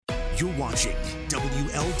You're watching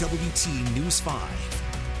WLWT News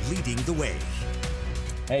 5, leading the way.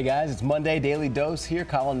 Hey guys, it's Monday Daily Dose here.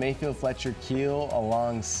 Colin Mayfield, Fletcher Keel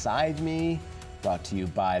alongside me. Brought to you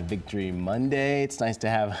by Victory Monday. It's nice to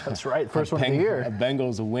have That's right, first one of the year. A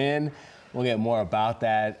Bengals win. We'll get more about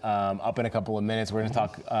that up in a couple of minutes. We're going to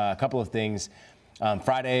talk a couple of things.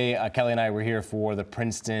 Friday, Kelly and I were here for the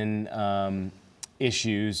Princeton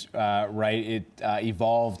issues, right? It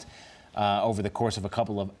evolved over the course of a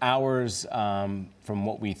couple of hours from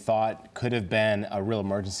what we thought could have been a real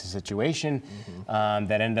emergency situation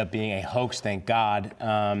that ended up being a hoax, thank God.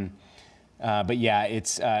 But yeah,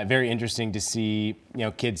 it's very interesting to see,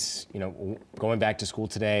 kids, going back to school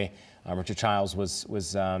today. Richard Childs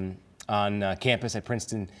was on campus at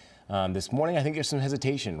Princeton this morning. I think there's some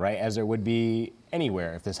hesitation, right, as there would be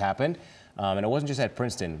anywhere if this happened. And it wasn't just at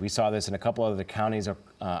Princeton. We saw this in a couple other counties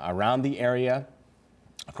around the area,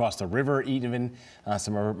 across the river, even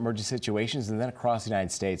some emergency situations, and then across the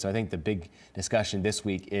United States. So I think the big discussion this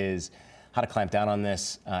week is how to clamp down on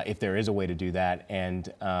this, if there is a way to do that,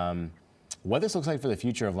 and what this looks like for the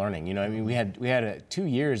future of learning. We had 2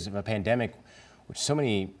 years of a pandemic, which so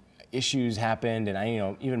many issues happened,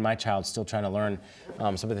 and even my child's still trying to learn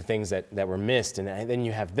some of the things that were missed, and then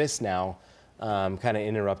you have this now kind of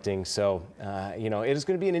interrupting. So it is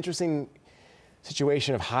going to be an interesting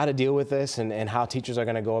situation of how to deal with this and how teachers are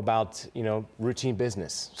going to go about routine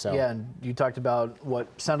business. So yeah, and you talked about what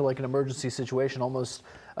sounded like an emergency situation. Almost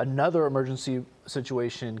another emergency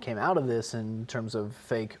situation came out of this in terms of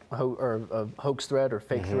hoax threat or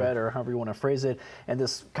fake threat, or however you want to phrase it. And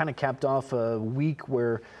this kind of capped off a week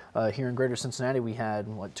where here in Greater Cincinnati we had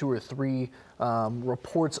 2 or 3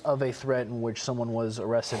 reports of a threat in which someone was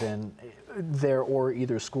arrested in there, or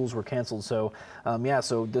either schools were canceled. So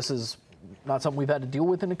so this is not something we've had to deal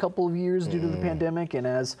with in a couple of years due to the pandemic, and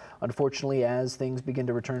unfortunately as things begin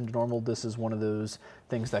to return to normal, this is one of those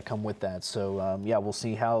things that come with that. So we'll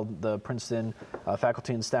see how the Princeton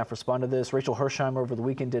faculty and staff respond to this. Rachel Hersheimer over the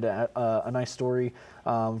weekend did a nice story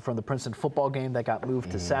from the Princeton football game that got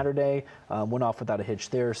moved to Saturday, went off without a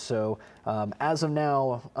hitch there. So as of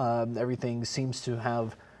now, everything seems to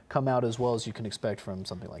have come out as well as you can expect from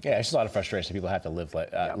something like that. Yeah, it's just a lot of frustration. People have to live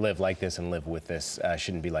like this and live with this.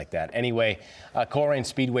 Shouldn't be like that. Anyway, Colerain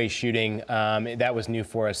Speedway shooting, that was new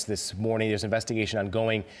for us this morning. There's an investigation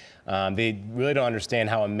ongoing. They really don't understand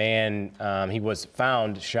how a man, he was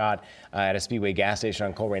found shot at a Speedway gas station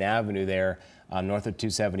on Colerain Avenue there, north of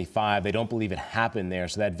 275. They don't believe it happened there.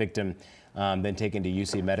 So that victim then taken to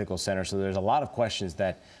UC Medical Center. So there's a lot of questions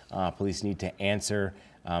that police need to answer.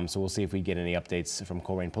 So we'll see if we get any updates from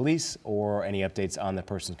Colerain Police or any updates on the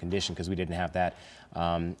person's condition, because we didn't have that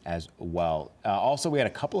as well. Also, we had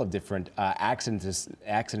a couple of different accidents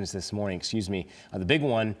this morning. The big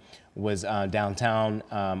one was downtown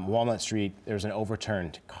Walnut Street. There was an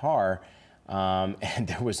overturned car, and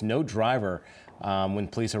there was no driver when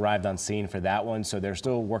police arrived on scene for that one. So they're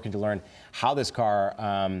still working to learn how this car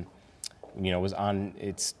was on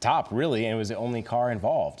its top, really, and it was the only car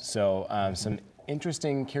involved. So some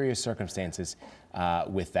interesting, curious circumstances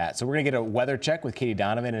with that. So we're going to get a weather check with Katie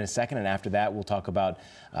Donovan in a second, and after that we'll talk about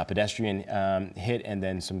pedestrian hit and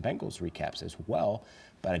then some Bengals recaps as well.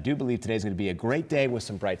 But I do believe today's going to be a great day with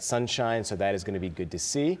some bright sunshine, so that is going to be good to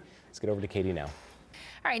see. Let's get over to Katie now.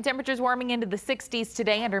 All right, temperatures warming into the 60s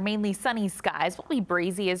today under mainly sunny skies. Will be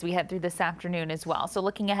breezy as we head through this afternoon as well. So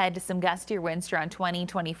looking ahead to some gustier winds around 20,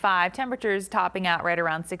 25. Temperatures topping out right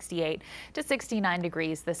around 68 to 69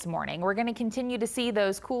 degrees this morning. We're going to continue to see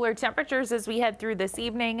those cooler temperatures as we head through this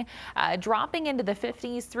evening, dropping into the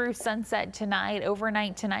 50s through sunset tonight.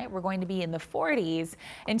 Overnight tonight, we're going to be in the 40s,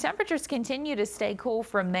 and temperatures continue to stay cool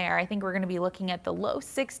from there. I think we're going to be looking at the low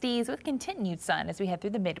 60s with continued sun as we head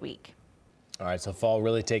through the midweek. All right, so fall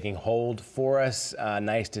really taking hold for us.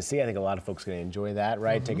 Nice to see. I think a lot of folks are going to enjoy that,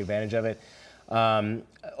 right? Take advantage of it.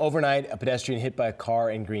 Overnight, a pedestrian hit by a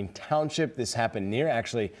car in Green Township. This happened near,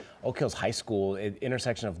 actually, Oak Hills High School,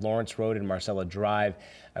 intersection of Lawrence Road and Marcella Drive.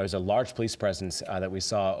 There was a large police presence that we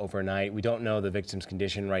saw overnight. We don't know the victim's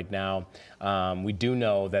condition right now. We do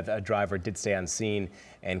know that a driver did stay on scene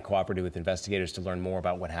and cooperated with investigators to learn more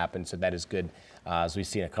about what happened, so that is good. As we've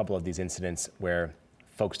seen a couple of these incidents where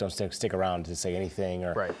folks don't stick around to say anything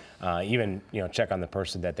or even check on the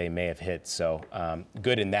person that they may have hit. So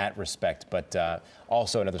good in that respect, but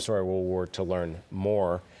also another story we'll work to learn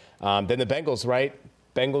more. Then the Bengals, right?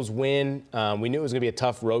 Bengals win. We knew it was going to be a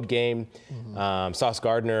tough road game. Sauce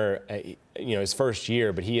Gardner, his first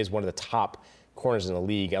year, but he is one of the top corners in the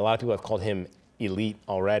league. A lot of people have called him elite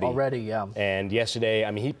already. Yeah. And yesterday,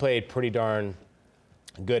 he played pretty darn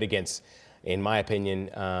good against in my opinion,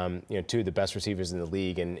 two of the best receivers in the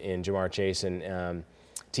league, in Jamar Chase and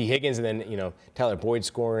T. Higgins, and then Tyler Boyd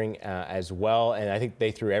scoring as well. And I think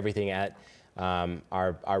they threw everything at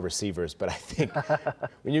our receivers. But I think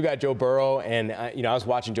when you got Joe Burrow, and I was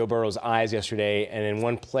watching Joe Burrow's eyes yesterday, and in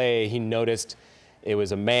one play he noticed it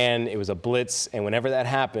was a man, it was a blitz, and whenever that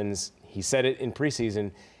happens, he said it in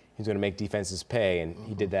preseason, he's going to make defenses pay, and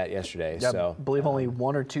he did that yesterday. Yeah, so I believe only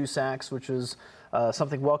 1 or 2 sacks, which was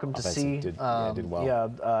something welcome to see. Did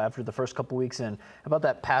well. After the first couple weeks in. How about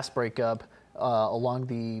that pass breakup along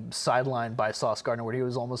the sideline by Sauce Gardner, where he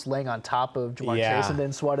was almost laying on top of Jamar Chase and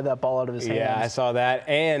then swatted that ball out of his hands? Yeah, I saw that.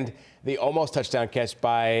 And the almost touchdown catch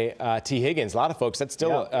by T. Higgins. A lot of folks, that's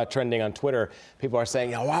still trending on Twitter. People are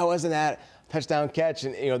saying, why wasn't that touchdown catch?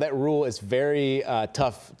 And that rule is very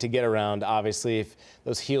tough to get around. Obviously, if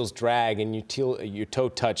those heels drag and your toe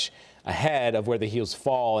touch ahead of where the heels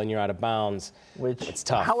fall and you're out of bounds, it's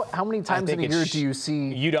tough. How many times in a year do you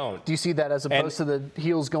see? You don't. Do you see that as opposed to the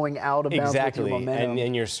heels going out of bounds with your momentum?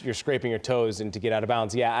 And you're scraping your toes and to get out of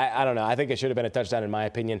bounds. Yeah, I don't know. I think it should have been a touchdown in my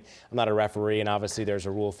opinion. I'm not a referee, and obviously there's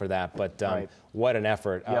a rule for that. But what an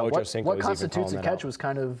effort! Ocho Cinco what constitutes a catch was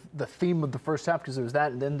kind of the theme of the first half, because there was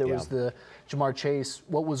that, and then there was the Jamar Chase.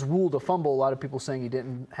 What was ruled a fumble? A lot of people saying he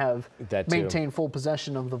didn't have maintained full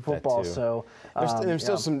possession of the football. So there's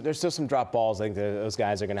still some drop balls. I think those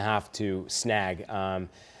guys are going to have to snag.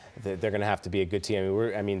 They're going to have to be a good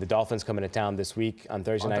team. I mean, the Dolphins coming to town this week on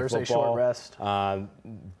Thursday Night Football. Short rest.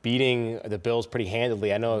 Beating the Bills pretty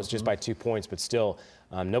handedly. I know it was just by 2 points, but still,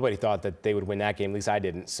 nobody thought that they would win that game. At least I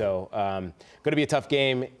didn't. So, going to be a tough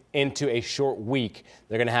game into a short week.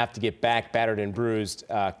 They're going to have to get back battered and bruised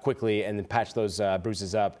quickly, and then patch those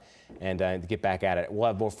bruises up and get back at it. We'll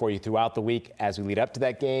have more for you throughout the week as we lead up to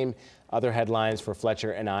that game. Other headlines for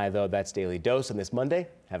Fletcher and I, though, that's Daily Dose on this Monday.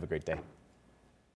 Have a great day.